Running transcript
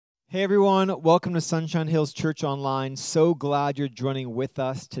Hey everyone, welcome to Sunshine Hills Church Online. So glad you're joining with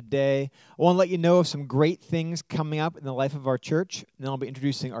us today. I want to let you know of some great things coming up in the life of our church, and then I'll be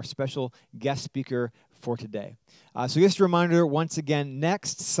introducing our special guest speaker for today. So just a reminder, once again,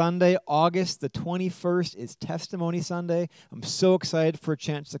 next Sunday, August the 21st, is Testimony Sunday. I'm so excited for a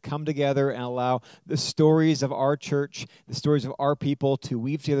chance to come together and allow the stories of our church, the stories of our people to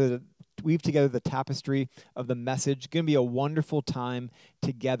weave together the tapestry of the message. Going to be a wonderful time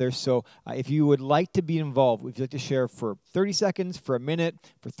together. So if you would like to be involved, if you'd like to share for 30 seconds, for a minute,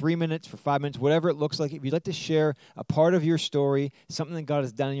 for 3 minutes, for 5 minutes, whatever it looks like, if you'd like to share a part of your story, something that God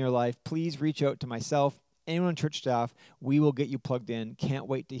has done in your life, please reach out to myself, anyone on church staff. We will get you plugged in. Can't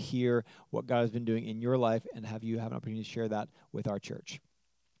wait to hear what God has been doing in your life and have you have an opportunity to share that with our church.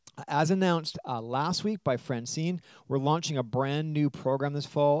 As announced last week by Francine, we're launching a brand new program this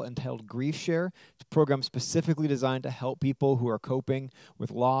fall entitled Grief Share. It's a program specifically designed to help people who are coping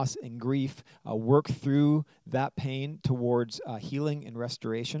with loss and grief work through that pain towards healing and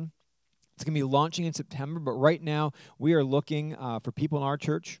restoration. It's going to be launching in September, but right now we are looking for people in our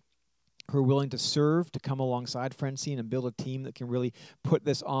church who are willing to serve, to come alongside Francine and build a team that can really put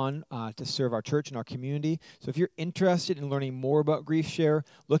this on to serve our church and our community. So if you're interested in learning more about Grief Share,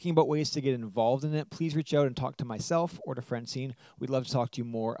 looking about ways to get involved in it, please reach out and talk to myself or to Francine. We'd love to talk to you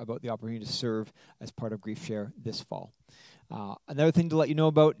more about the opportunity to serve as part of Grief Share this fall. Another thing to let you know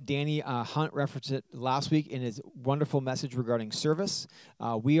about, Danny Hunt referenced it last week in his wonderful message regarding service.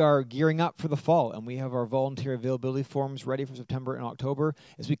 We are gearing up for the fall, and we have our volunteer availability forms ready for September and October.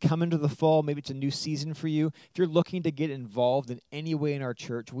 As we come into the fall, maybe it's a new season for you. If you're looking to get involved in any way in our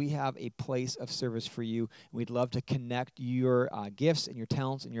church, we have a place of service for you. We'd love to connect your gifts and your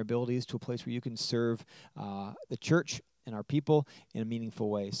talents and your abilities to a place where you can serve the church and our people in a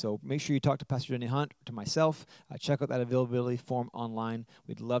meaningful way. So make sure you talk to Pastor Danny Hunt or to myself. Check out that availability form online.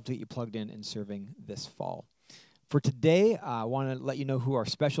 We'd love to get you plugged in serving this fall. For today, I want to let you know who our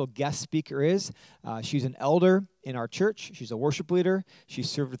special guest speaker is. She's an elder in our church. She's a worship leader. She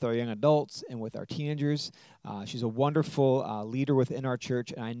served with our young adults and with our teenagers. She's a wonderful leader within our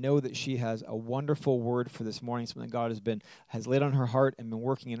church, and I know that she has a wonderful word for this morning, something God has laid on her heart and been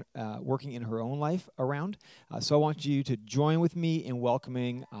working in her own life around. So I want you to join with me in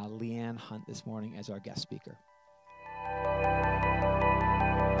welcoming Leanne Hunt this morning as our guest speaker.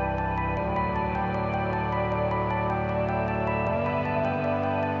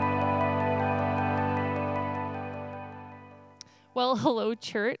 Well, hello,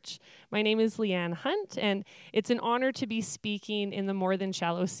 church. My name is Leanne Hunt, and it's an honor to be speaking in the More Than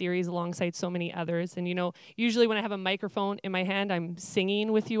Shallow series alongside so many others. And, usually when I have a microphone in my hand, I'm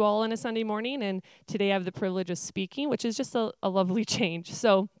singing with you all on a Sunday morning, and today I have the privilege of speaking, which is just a lovely change.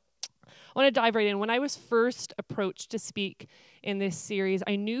 So I want to dive right in. When I was first approached to speak in this series,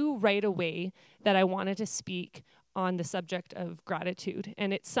 I knew right away that I wanted to speak on the subject of gratitude.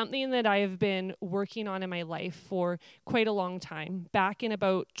 And it's something that I have been working on in my life for quite a long time. Back in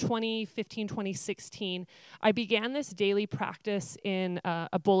about 2015, 2016, I began this daily practice in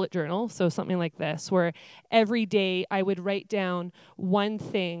a bullet journal, so something like this, where every day I would write down one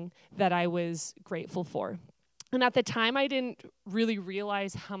thing that I was grateful for. And at the time, I didn't really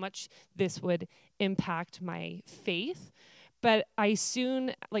realize how much this would impact my faith. But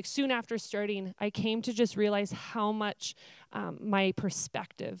soon after starting, I came to just realize how much my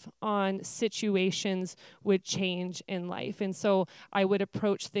perspective on situations would change in life. And so I would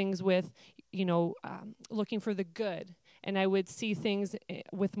approach things with, looking for the good. And I would see things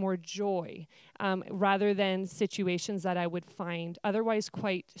with more joy rather than situations that I would find otherwise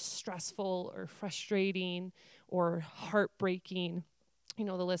quite stressful or frustrating or heartbreaking.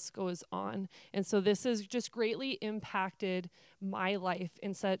 The list goes on. And so this has just greatly impacted my life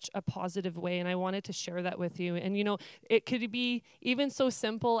in such a positive way. And I wanted to share that with you. And, it could be even so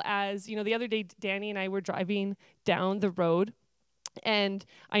simple as, the other day, Danny and I were driving down the road, and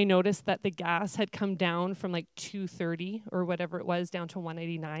I noticed that the gas had come down from like $2.30 or whatever it was down to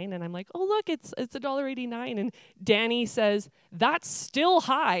 $1.89. And I'm like, oh, look, it's $1.89. And Danny says, that's still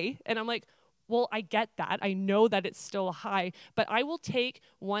high. And I'm like, well, I get that. I know that it's still high, but I will take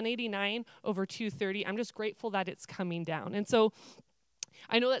 $1.89 over $2.30. I'm just grateful that it's coming down. And so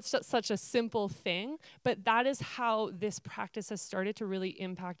I know that's such a simple thing, but that is how this practice has started to really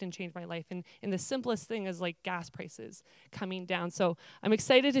impact and change my life. And the simplest thing is like gas prices coming down. So I'm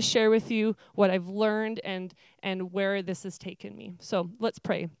excited to share with you what I've learned and where this has taken me. So let's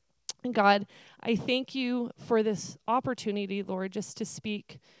pray. God, I thank you for this opportunity, Lord, just to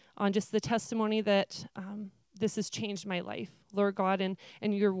speak on just the testimony that this has changed my life, Lord God, and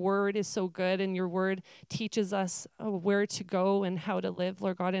your word is so good, and your word teaches us where to go and how to live,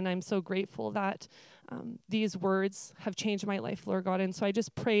 Lord God, and I'm so grateful that these words have changed my life, Lord God. And so I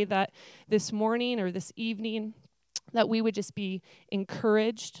just pray that this morning or this evening that we would just be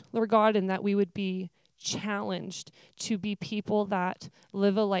encouraged, Lord God, and that we would be challenged to be people that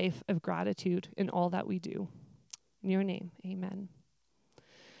live a life of gratitude in all that we do. In your name, amen.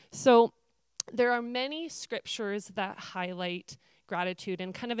 So there are many scriptures that highlight gratitude,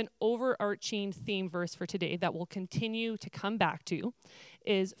 and kind of an overarching theme verse for today that we'll continue to come back to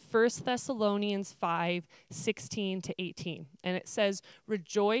is 1 Thessalonians 5:16-18. And it says,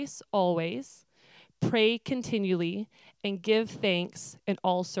 "Rejoice always, pray continually, and give thanks in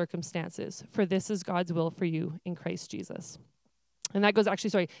all circumstances, for this is God's will for you in Christ Jesus." And that goes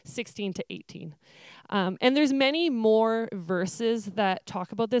 16-18. And there's many more verses that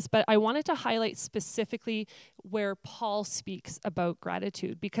talk about this, but I wanted to highlight specifically where Paul speaks about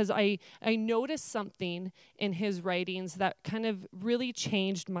gratitude, because I noticed something in his writings that kind of really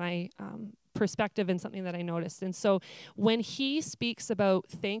changed my perspective, and something that I noticed. And so when he speaks about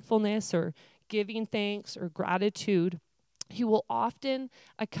thankfulness or giving thanks or gratitude, he will often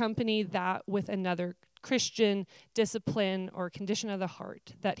accompany that with another Christian discipline or condition of the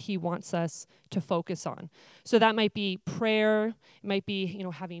heart that he wants us to focus on. So that might be prayer, it might be,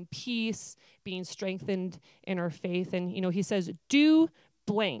 having peace, being strengthened in our faith. And, he says, do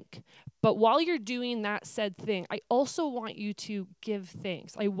blank. But while you're doing that said thing, I also want you to give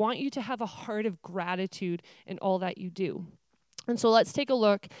thanks. I want you to have a heart of gratitude in all that you do. And so let's take a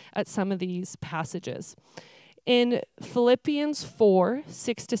look at some of these passages. In Philippians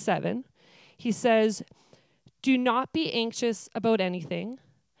 4:6-7, he says, "Do not be anxious about anything,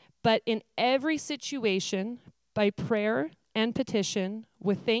 but in every situation, by prayer and petition,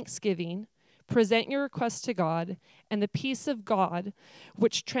 with thanksgiving, present your requests to God, and the peace of God,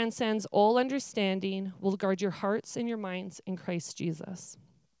 which transcends all understanding, will guard your hearts and your minds in Christ Jesus."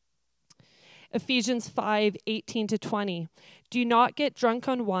 Ephesians 5:18-20, "Do not get drunk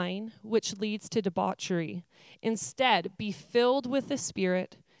on wine, which leads to debauchery. Instead, be filled with the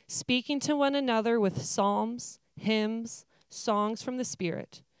Spirit, speaking to one another with psalms, hymns, songs from the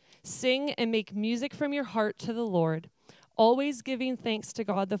Spirit. Sing and make music from your heart to the Lord, always giving thanks to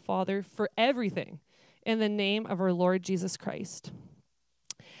God the Father for everything, in the name of our Lord Jesus Christ."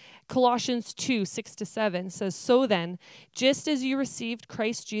 Colossians 2:6-7 says, "So then, just as you received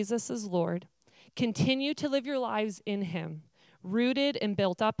Christ Jesus as Lord, continue to live your lives in him, rooted and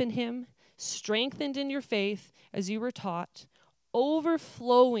built up in him, strengthened in your faith as you were taught,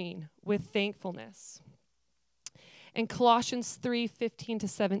 overflowing with thankfulness." And Colossians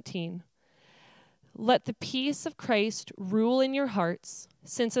 3:15-17, "Let the peace of Christ rule in your hearts,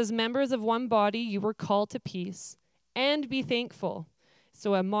 since as members of one body you were called to peace, and be thankful.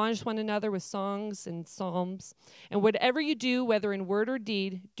 So admonish one another with songs and psalms. And whatever you do, whether in word or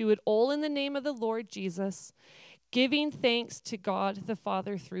deed, do it all in the name of the Lord Jesus, giving thanks to God the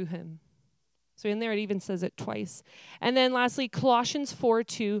Father through him." So in there it even says it twice. And then lastly, Colossians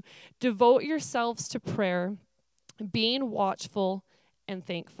 4:2, "Devote yourselves to prayer, being watchful and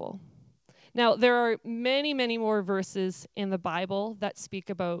thankful." Now, there are many, many more verses in the Bible that speak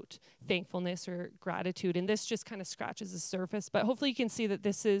about thankfulness or gratitude, and this just kind of scratches the surface. But hopefully you can see that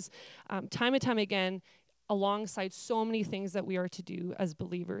this is time and time again alongside so many things that we are to do as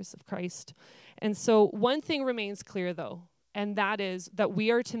believers of Christ. And so one thing remains clear, though, and that is that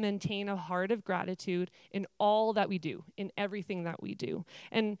we are to maintain a heart of gratitude in all that we do, in everything that we do.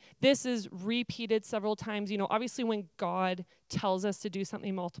 And this is repeated several times. Obviously when God tells us to do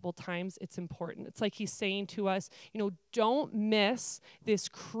something multiple times, it's important. It's like he's saying to us, don't miss this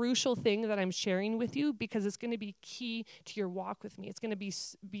crucial thing that I'm sharing with you, because it's going to be key to your walk with me. It's going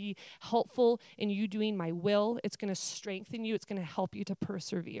to be helpful in you doing my will. It's going to strengthen you. It's going to help you to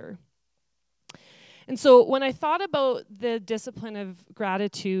persevere. And so when I thought about the discipline of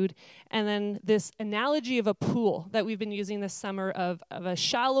gratitude, and then this analogy of a pool that we've been using this summer of a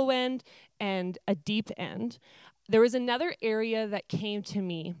shallow end and a deep end, there was another area that came to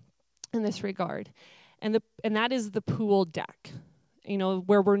me in this regard, and that is the pool deck.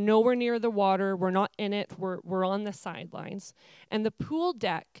 Where we're nowhere near the water, we're not in it, we're on the sidelines. And the pool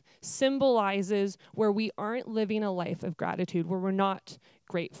deck symbolizes where we aren't living a life of gratitude, where we're not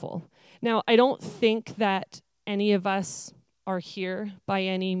grateful. Now, I don't think that any of us are here by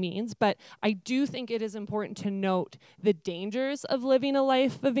any means, but I do think it is important to note the dangers of living a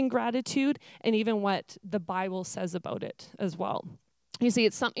life of ingratitude, and even what the Bible says about it as well. You see,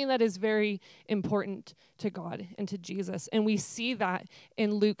 it's something that is very important to God and to Jesus. And we see that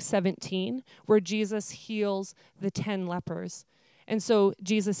in Luke 17, where Jesus heals the 10 lepers. And so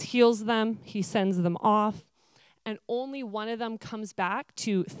Jesus heals them, he sends them off, and only one of them comes back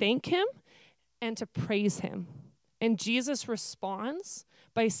to thank him and to praise him. And Jesus responds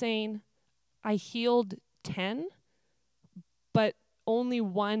by saying, I healed 10, but only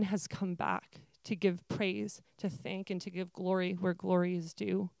one has come back to give praise, to thank, and to give glory where glory is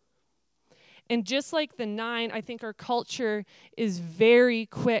due. And just like the 9, I think our culture is very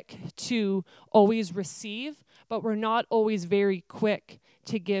quick to always receive, but we're not always very quick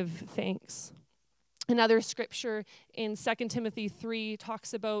to give thanks. Another scripture in 2 Timothy 3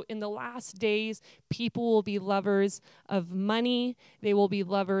 talks about in the last days, people will be lovers of money, they will be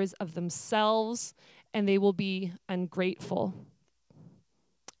lovers of themselves, and they will be ungrateful.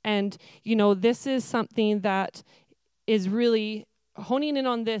 And, this is something that is really honing in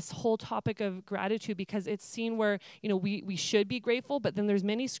on this whole topic of gratitude, because it's seen where, we should be grateful, but then there's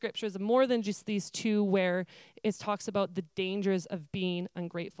many scriptures, more than just these 2, where it talks about the dangers of being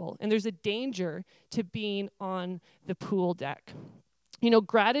ungrateful. And there's a danger to being on the pool deck.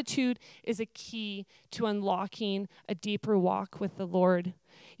 Gratitude is a key to unlocking a deeper walk with the Lord.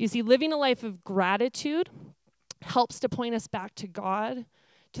 You see, living a life of gratitude helps to point us back to God,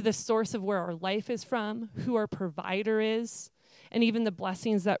 to the source of where our life is from, who our provider is, and even the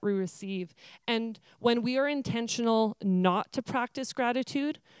blessings that we receive. And when we are intentional not to practice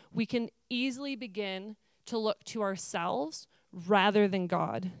gratitude, we can easily begin to look to ourselves rather than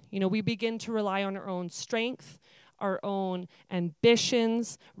God. We begin to rely on our own strength, our own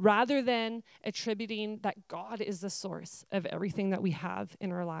ambitions, rather than attributing that God is the source of everything that we have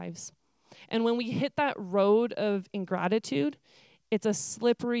in our lives. And when we hit that road of ingratitude, it's a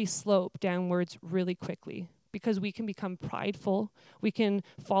slippery slope downwards really quickly, because we can become prideful. We can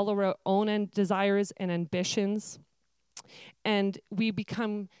follow our own desires and ambitions. And we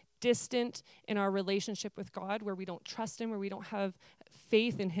become distant in our relationship with God, where we don't trust him, where we don't have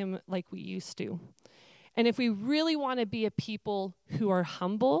faith in him like we used to. And if we really want to be a people who are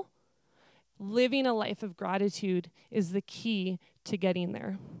humble, living a life of gratitude is the key to getting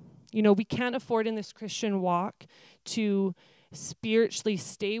there. We can't afford in this Christian walk to spiritually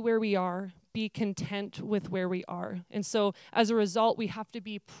stay where we are, be content with where we are. And so as a result, we have to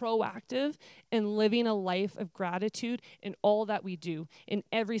be proactive in living a life of gratitude in all that we do, in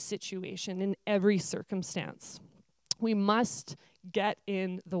every situation, in every circumstance. We must get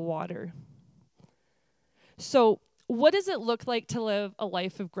in the water. So what does it look like to live a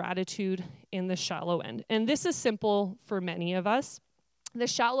life of gratitude in the shallow end? And this is simple for many of us. The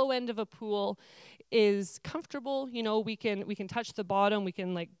shallow end of a pool is comfortable. We can touch the bottom, we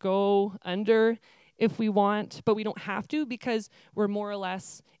can go under if we want, but we don't have to, because we're more or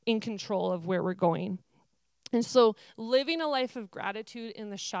less in control of where we're going. And so living a life of gratitude in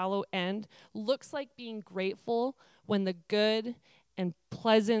the shallow end looks like being grateful when the good and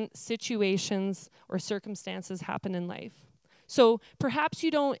pleasant situations or circumstances happen in life. So perhaps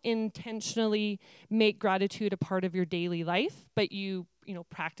you don't intentionally make gratitude a part of your daily life, but you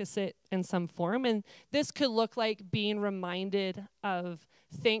practice it in some form. And this could look like being reminded of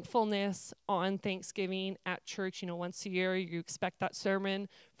thankfulness on Thanksgiving at church. Once a year, you expect that sermon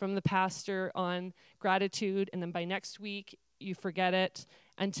from the pastor on gratitude, and then by next week, you forget it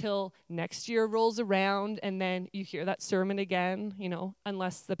until next year rolls around, and then you hear that sermon again,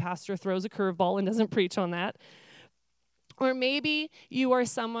 unless the pastor throws a curveball and doesn't preach on that. Or maybe you are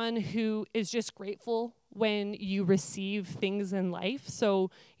someone who is just grateful when you receive things in life.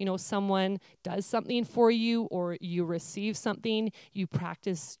 So, someone does something for you, or you receive something, you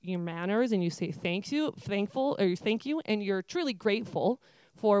practice your manners and you say thank you, and you're truly grateful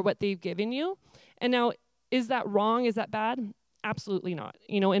for what they've given you. And now, is that wrong? Is that bad? Absolutely not.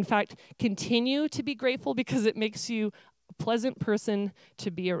 In fact, continue to be grateful, because it makes you a pleasant person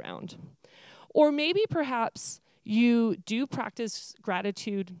to be around. Or maybe perhaps you do practice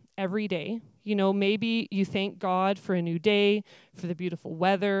gratitude every day. Maybe you thank God for a new day, for the beautiful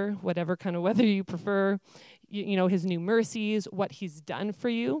weather, whatever kind of weather you prefer, his new mercies, what he's done for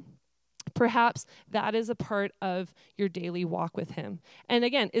you. Perhaps that is a part of your daily walk with him. And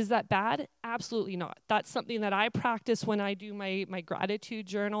again, is that bad? Absolutely not. That's something that I practice when I do my gratitude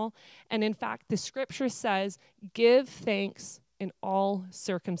journal. And in fact, the scripture says, give thanks in all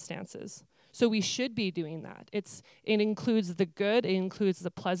circumstances. So we should be doing that. It includes the good, it includes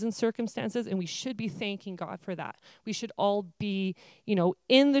the pleasant circumstances, and we should be thanking God for that. We should all be,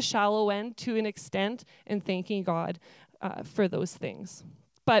 in the shallow end to an extent, and thanking God for those things.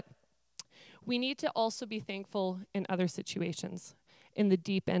 But we need to also be thankful in other situations. in the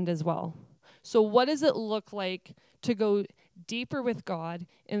deep end as well. So what does it look like to go deeper with God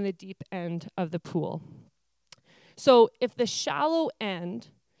in the deep end of the pool? So if the shallow end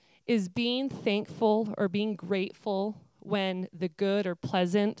is being thankful or being grateful when the good or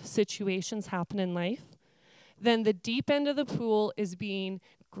pleasant situations happen in life, then the deep end of the pool is being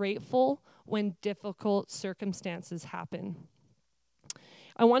grateful when difficult circumstances happen.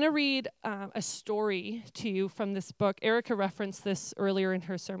 I want to read a story to you from this book. Erica referenced this earlier in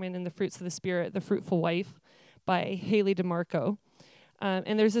her sermon in The Fruits of the Spirit, The Fruitful Wife by Haley DeMarco.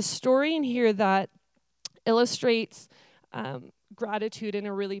 And there's a story in here that illustrates gratitude in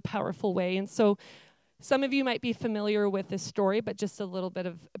a really powerful way. And so some of you might be familiar with this story, but just a little bit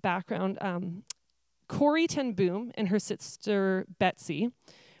of background. Corrie ten Boom and her sister Betsy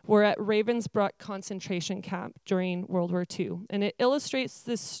were at Ravensbrück concentration camp during World War II. And it illustrates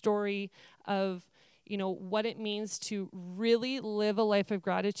this story of, what it means to really live a life of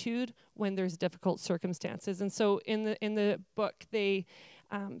gratitude when there's difficult circumstances. And so in the book, they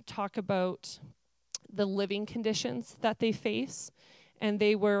talk about the living conditions that they face. And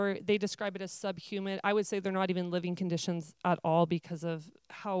they describe it as subhuman. I would say they're not even living conditions at all because of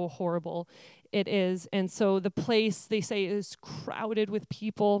how horrible it is. And so the place, they say, is crowded with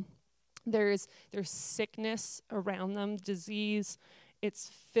people. There's sickness around them, disease. It's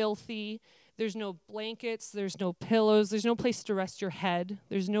filthy. There's no blankets. There's no pillows. There's no place to rest your head.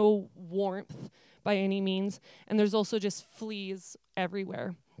 There's no warmth by any means. And there's also just fleas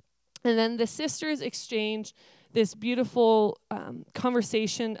everywhere. And then the sisters exchange this beautiful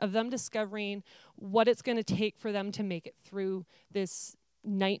conversation of them discovering what it's going to take for them to make it through this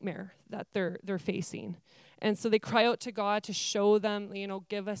nightmare that they're facing. And so they cry out to God to show them,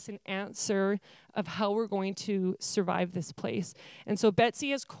 give us an answer of how we're going to survive this place. And so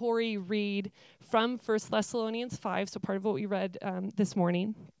Betsy has Corrie read from 1 Thessalonians 5, so part of what we read this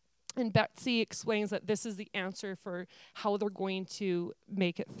morning. And Betsy explains that this is the answer for how they're going to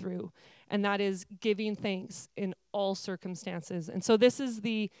make it through. And that is giving thanks in all circumstances. And so this is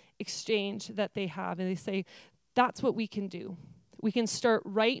the exchange that they have. And they say, that's what we can do. We can start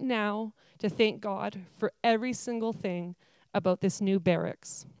right now to thank God for every single thing about this new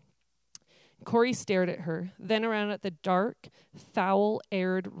barracks. Corrie stared at her, then around at the dark,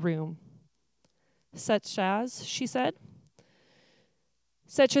 foul-aired room. Such as, she said,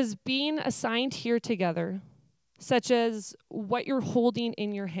 such as being assigned here together, such as what you're holding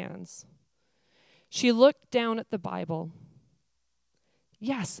in your hands. She looked down at the Bible.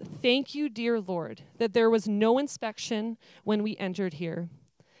 Yes, thank you, dear Lord, that there was no inspection when we entered here.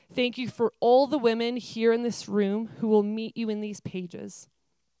 Thank you for all the women here in this room who will meet you in these pages.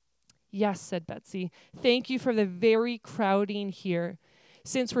 Yes, said Betsy, thank you for the very crowding here.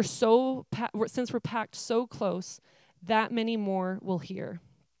 Since we're packed so close, that many more will hear.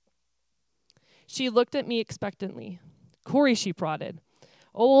 She looked at me expectantly. Corrie, she prodded.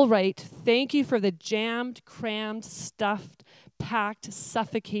 All right, thank you for the jammed, crammed, stuffed, packed,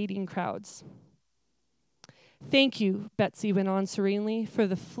 suffocating crowds. Thank you, Betsy went on serenely, for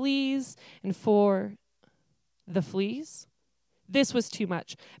the fleas and for the fleas. This was too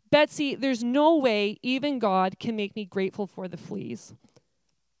much. Betsy, there's no way even God can make me grateful for the fleas.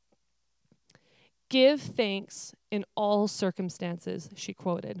 Give thanks in all circumstances, she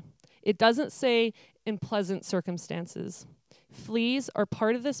quoted. It doesn't say in pleasant circumstances. Fleas are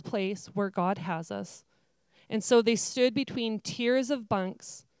part of this place where God has us. And so they stood between tiers of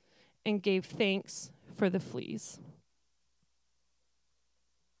bunks and gave thanks for the fleas.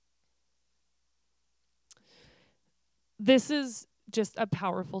 This is just a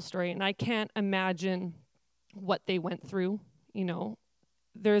powerful story, and I can't imagine what they went through.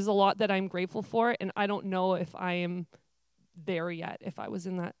 There's a lot that I'm grateful for, and I don't know if I am there yet, if I was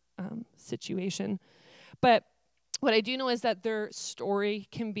in that situation. But what I do know is that their story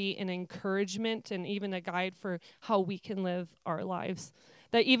can be an encouragement and even a guide for how we can live our lives.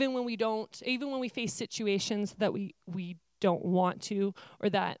 That even when we face situations that we don't want to, or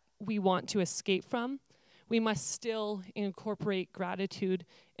that we want to escape from, we must still incorporate gratitude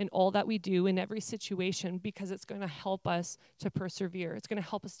in all that we do in every situation, because it's going to help us to persevere. It's going to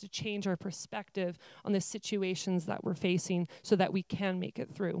help us to change our perspective on the situations that we're facing so that we can make it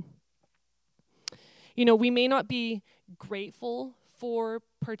through. We may not be grateful for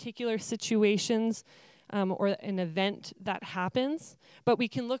particular situations or an event that happens, but we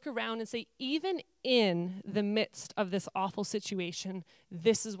can look around and say, even in the midst of this awful situation,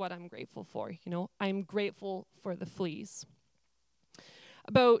 this is what I'm grateful for. I'm grateful for the fleas.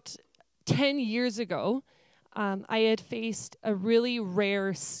 About 10 years ago, I had faced a really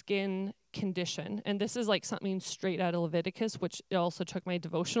rare skin condition. And this is like something straight out of Leviticus, which it also took my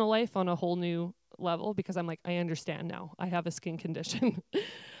devotional life on a whole new level, because I'm like, I understand now. I have a skin condition.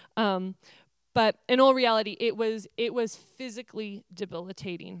 But in all reality, it was physically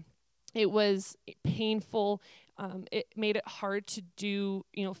debilitating. It was painful. It made it hard to do,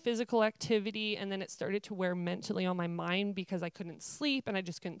 physical activity, and then it started to wear mentally on my mind because I couldn't sleep and I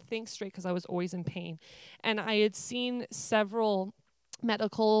just couldn't think straight because I was always in pain. And I had seen several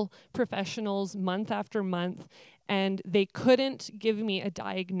medical professionals month after month, and they couldn't give me a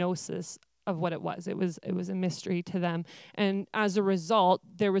diagnosis of what it was. It was a mystery to them. And as a result,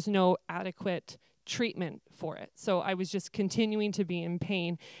 there was no adequate treatment for it. So I was just continuing to be in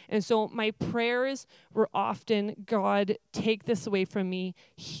pain. And so my prayers were often, God, take this away from me,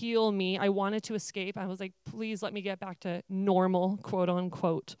 heal me. I wanted to escape. I was like, please let me get back to normal, quote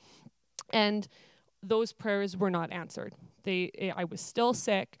unquote. And those prayers were not answered. I was still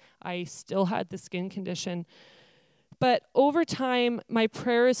sick. I still had the skin condition. But over time, my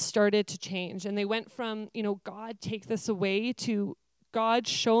prayers started to change, and they went from, God, take this away, to God,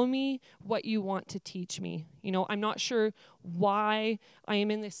 show me what you want to teach me. I'm not sure why I am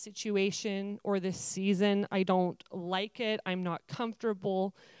in this situation or this season. I don't like it. I'm not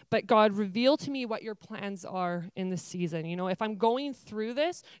comfortable. But God, reveal to me what your plans are in this season. If I'm going through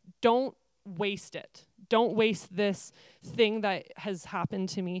this, don't waste it. Don't waste this thing that has happened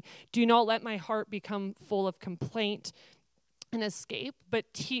to me. Do not let my heart become full of complaint and escape, but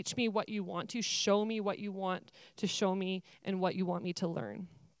teach me what you want to. Show me what you want to show me and what you want me to learn.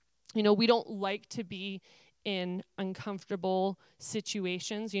 We don't like to be in uncomfortable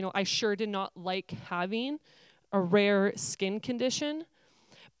situations. I sure did not like having a rare skin condition,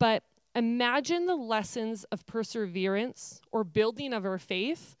 but imagine the lessons of perseverance or building of our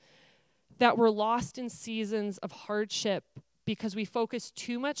faith that were lost in seasons of hardship because we focus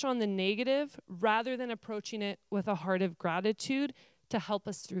too much on the negative rather than approaching it with a heart of gratitude to help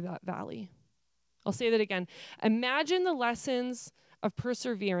us through that valley. I'll say that again. Imagine the lessons of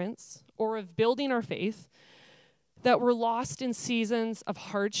perseverance or of building our faith that were lost in seasons of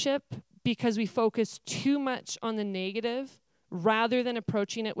hardship because we focus too much on the negative rather than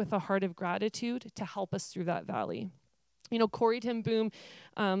approaching it with a heart of gratitude to help us through that valley. Corrie ten Boom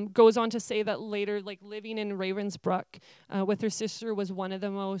goes on to say that later, living in Ravensbrück with her sister was one of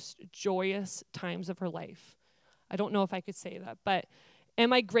the most joyous times of her life. I don't know if I could say that, but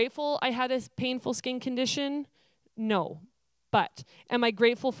am I grateful I had a painful skin condition? No. But am I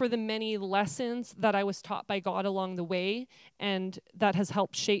grateful for the many lessons that I was taught by God along the way and that has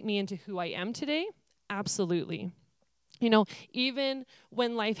helped shape me into who I am today? Absolutely. Even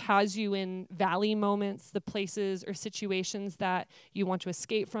when life has you in valley moments, the places or situations that you want to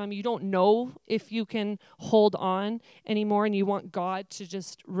escape from, you don't know if you can hold on anymore and you want God to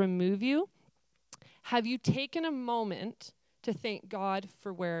just remove you. Have you taken a moment to thank God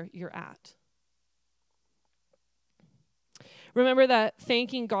for where you're at? Remember that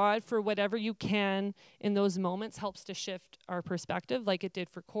thanking God for whatever you can in those moments helps to shift our perspective, like it did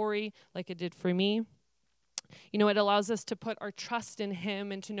for Corey, like it did for me. It allows us to put our trust in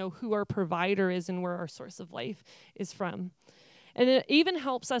him and to know who our provider is and where our source of life is from. And it even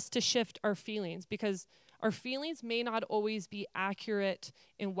helps us to shift our feelings, because our feelings may not always be accurate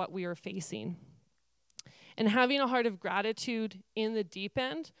in what we are facing. And having a heart of gratitude in the deep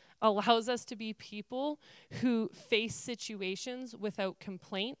end allows us to be people who face situations without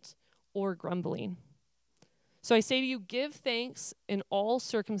complaint or grumbling. So I say to you, give thanks in all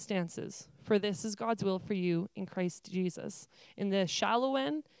circumstances, for this is God's will for you in Christ Jesus, in the shallow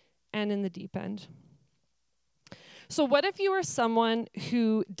end and in the deep end. So what if you are someone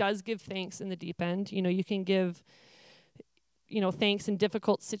who does give thanks in the deep end? You can give, thanks in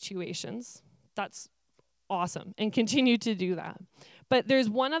difficult situations. That's awesome, and continue to do that. But there's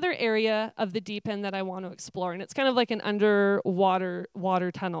one other area of the deep end that I want to explore, and it's kind of like an underwater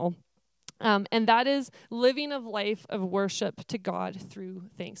water tunnel. And that is living a life of worship to God through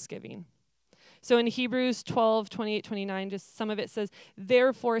thanksgiving. So in Hebrews 12, 28, 29, just some of it says,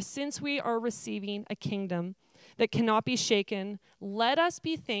 therefore, since we are receiving a kingdom that cannot be shaken, let us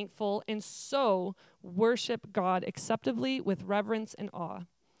be thankful and so worship God acceptably with reverence and awe.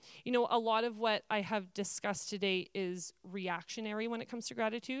 A lot of what I have discussed today is reactionary when it comes to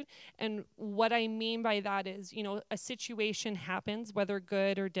gratitude. And what I mean by that is, a situation happens, whether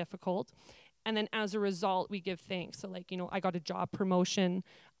good or difficult. And then as a result, we give thanks. So I got a job promotion.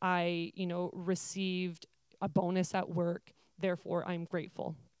 I, received a bonus at work. Therefore, I'm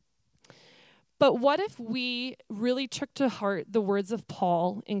grateful. But what if we really took to heart the words of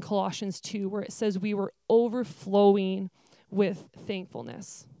Paul in Colossians 2, where it says we were overflowing with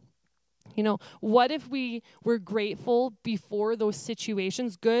thankfulness? What if we were grateful before those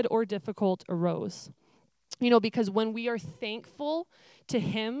situations, good or difficult, arose? Because when we are thankful to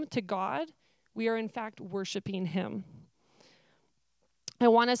Him, to God, we are in fact worshiping Him. I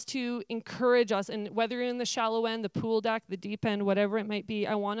want us to encourage us, and whether you're in the shallow end, the pool deck, the deep end, whatever it might be,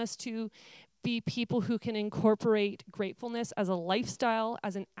 I want us to be people who can incorporate gratefulness as a lifestyle,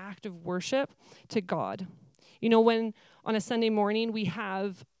 as an act of worship to God. When on a Sunday morning we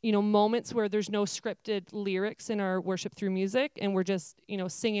have, moments where there's no scripted lyrics in our worship through music and we're just,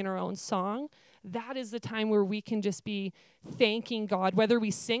 singing our own song, that is the time where we can just be thanking God. Whether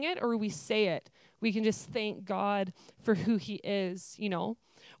we sing it or we say it, we can just thank God for who He is,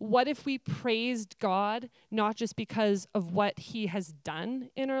 What if we praised God not just because of what He has done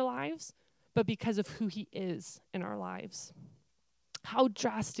in our lives, but because of who He is in our lives? How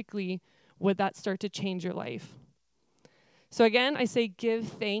drastically would that start to change your life? So again, I say give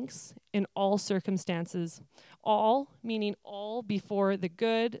thanks in all circumstances. All, meaning all before the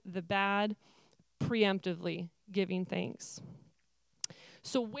good, the bad, preemptively giving thanks.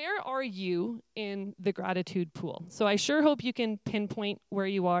 So where are you in the gratitude pool? So I sure hope you can pinpoint where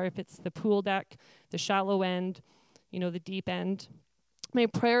you are, if it's the pool deck, the shallow end, the deep end. My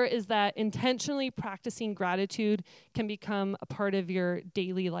prayer is that intentionally practicing gratitude can become a part of your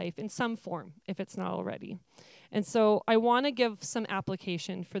daily life in some form, if it's not already. And so I want to give some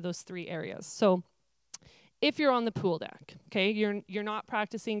application for those 3 areas. So if you're on the pool deck, okay, you're not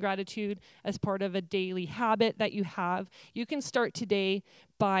practicing gratitude as part of a daily habit that you have, you can start today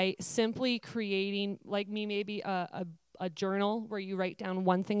by simply creating, like me, maybe a journal where you write down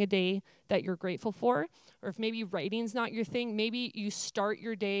one thing a day that you're grateful for. Or if maybe writing's not your thing, maybe you start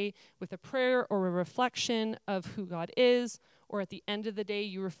your day with a prayer or a reflection of who God is. Or at the end of the day,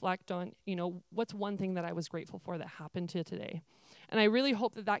 you reflect on, what's one thing that I was grateful for that happened today. And I really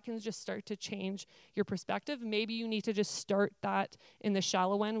hope that can just start to change your perspective. Maybe you need to just start that in the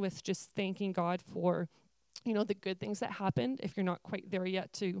shallow end with just thanking God for, the good things that happened, if you're not quite there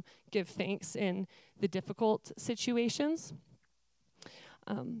yet to give thanks in the difficult situations.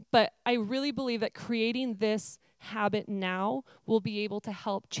 But I really believe that creating this habit now will be able to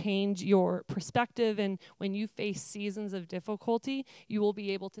help change your perspective. And when you face seasons of difficulty, you will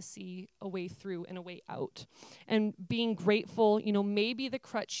be able to see a way through and a way out. And being grateful, may be the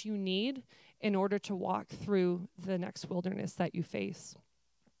crutch you need in order to walk through the next wilderness that you face.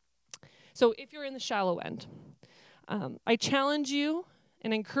 So if you're in the shallow end, I challenge you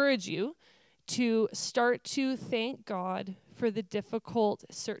and encourage you to start to thank God for the difficult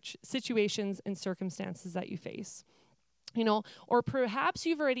situations and circumstances that you face. Or perhaps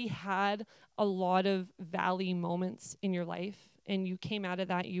you've already had a lot of valley moments in your life and you came out of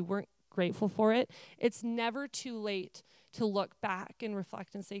that, you weren't grateful for it. It's never too late to look back and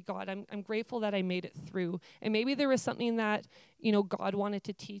reflect and say, God, I'm grateful that I made it through. And maybe there was something that, God wanted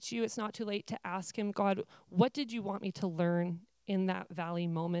to teach you. It's not too late to ask Him, God, what did you want me to learn in that valley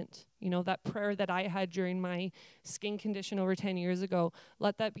moment? That prayer that I had during my skin condition over 10 years ago,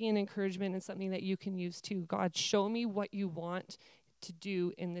 let that be an encouragement and something that you can use too. God, show me what you want to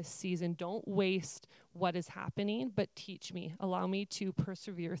do in this season. Don't waste what is happening, but teach me. Allow me to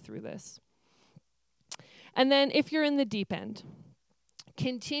persevere through this. And then if you're in the deep end,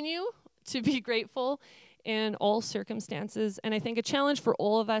 continue to be grateful in all circumstances. And I think a challenge for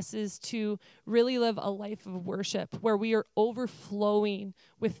all of us is to really live a life of worship where we are overflowing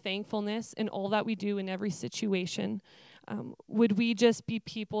with thankfulness in all that we do in every situation. Would we just be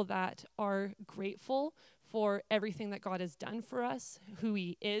people that are grateful for everything that God has done for us, who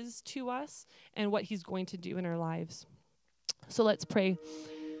He is to us, and what He's going to do in our lives? So let's pray.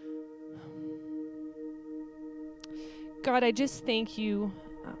 God, I just thank you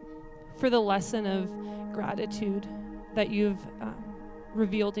for the lesson of gratitude that you've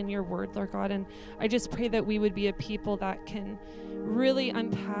revealed in your word, Lord God. And I just pray that we would be a people that can really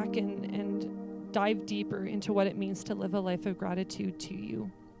unpack and dive deeper into what it means to live a life of gratitude to you.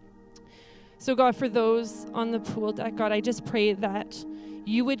 So God, for those on the pool deck, God, I just pray that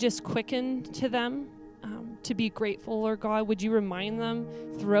you would just quicken to them to be grateful, Lord God. Would you remind them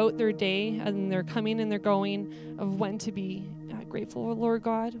throughout their day and their coming and their going of when to be grateful, Lord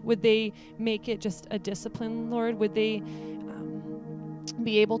God? Would they make it just a discipline, Lord? Would they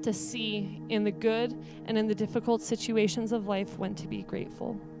be able to see in the good and in the difficult situations of life when to be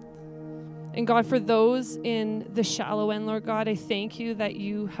grateful? And God, for those in the shallow end, Lord God, I thank you that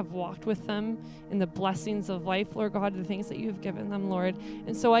you have walked with them in the blessings of life, Lord God, the things that you have given them, Lord.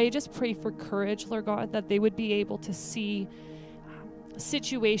 And so I just pray for courage, Lord God, that they would be able to see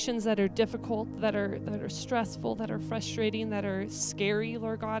situations that are difficult, that are stressful, that are frustrating, that are scary,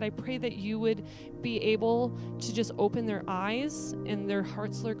 Lord God. I pray that you would be able to just open their eyes and their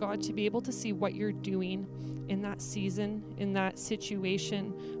hearts, Lord God, to be able to see what you're doing in that season, in that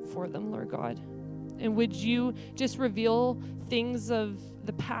situation for them, Lord God. And would you just reveal things of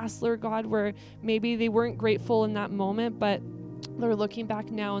the past, Lord God, where maybe they weren't grateful in that moment, but they're looking back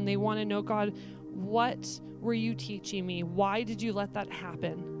now and they want to know, God, what were you teaching me? Why did you let that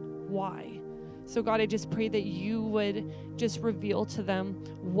happen? Why? So God, I just pray that you would just reveal to them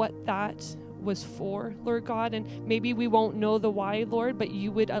what that was for, Lord God. And maybe we won't know the why, Lord, but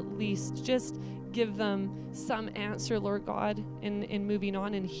you would at least just give them some answer, Lord God, in moving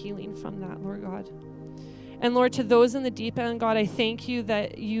on and healing from that, Lord God. And Lord, to those in the deep end, God, I thank you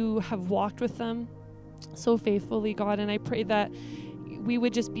that you have walked with them so faithfully, God. And I pray that we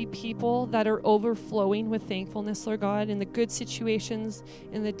would just be people that are overflowing with thankfulness, Lord God, in the good situations,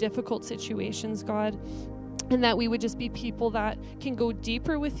 in the difficult situations, God. And that we would just be people that can go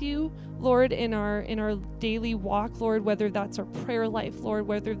deeper with you, Lord, in our daily walk, Lord, whether that's our prayer life, Lord,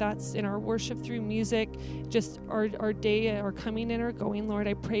 whether that's in our worship through music, just our day, our coming and our going, Lord.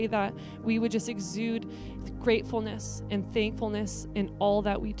 I pray that we would just exude gratefulness and thankfulness in all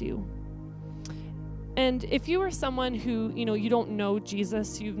that we do. And if you are someone who, you don't know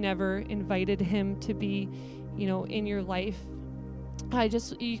Jesus, you've never invited him to be, in your life,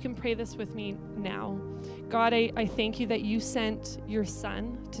 you can pray this with me now. God, I thank you that you sent your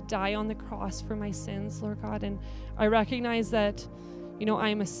son to die on the cross for my sins, Lord God. And I recognize that, I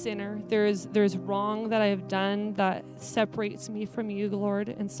am a sinner. There's wrong that I have done that separates me from you, Lord.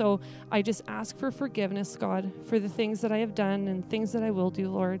 And so I just ask for forgiveness, God, for the things that I have done and things that I will do,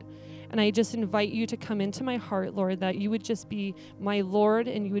 Lord. And I just invite you to come into my heart, Lord, that you would just be my Lord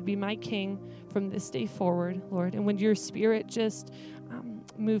and you would be my King from this day forward, Lord. And when your Spirit just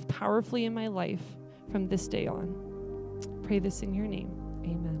move powerfully in my life from this day on. Pray this in your name.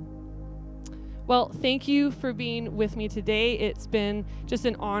 Amen. Well, thank you for being with me today. It's been just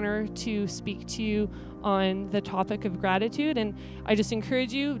an honor to speak to you on the topic of gratitude. And I just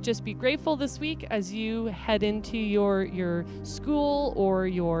encourage you, just be grateful this week as you head into your school or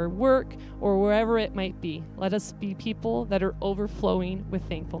your work or wherever it might be. Let us be people that are overflowing with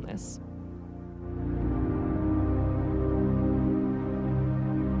thankfulness.